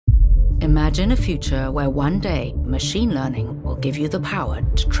Imagine a future where one day machine learning will give you the power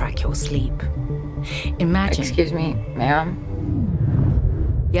to track your sleep. Imagine... Excuse me,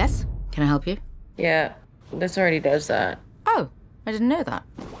 ma'am? Yes? Can I help you? Yeah, this already does that. Oh, I didn't know that.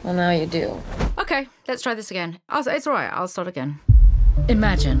 Well, now you do. Okay, let's try this again. It's all right, I'll start again.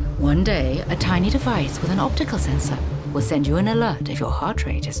 Imagine one day a tiny device with an optical sensor will send you an alert if your heart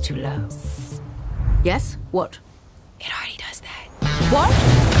rate is too low. Yes? What? It already does that. What?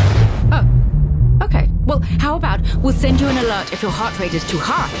 Oh, okay. Well, how about we'll send you an alert if your heart rate is too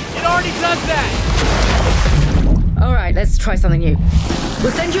high? It already does that! All right, let's try something new.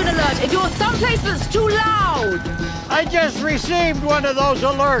 We'll send you an alert if you're someplace that's too loud. I just received one of those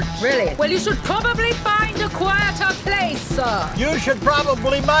alerts. Really? Well, you should probably find a quieter place, sir. You should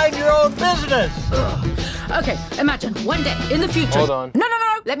probably mind your own business. Ugh. Okay, imagine one day in the future... Hold on. No.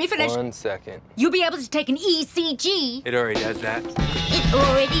 Let me finish. 1 second. You'll be able to take an ECG. It already does that. It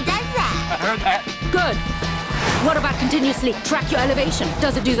already does that. I heard that. Good. What about continuously track your elevation?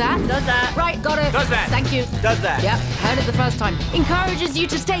 Does it do that? Does that. Right, got it. Does that. Thank you. Does that. Yep, heard it the first time. Encourages you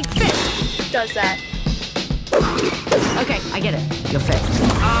to stay fit. Does that. Okay, I get it. You're fit.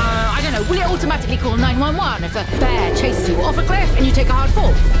 I don't know. Will it automatically call 911 if a bear chases you off a cliff and you take a hard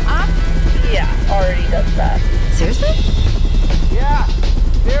fall? Huh? Yeah, already does that. Seriously? Yeah,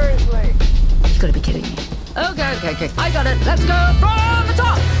 seriously. You gotta be kidding me. Okay. I got it. Let's go from the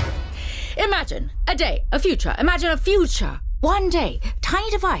top. Imagine a day, a future. Imagine a future. One day, tiny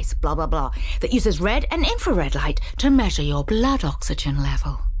device, blah, blah, blah, that uses red and infrared light to measure your blood oxygen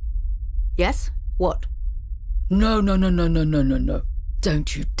level. Yes? What? No.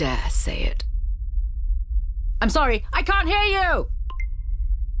 Don't you dare say it. I'm sorry, I can't hear you.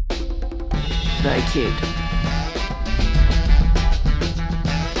 Very cute.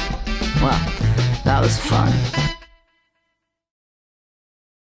 Well, that was fun.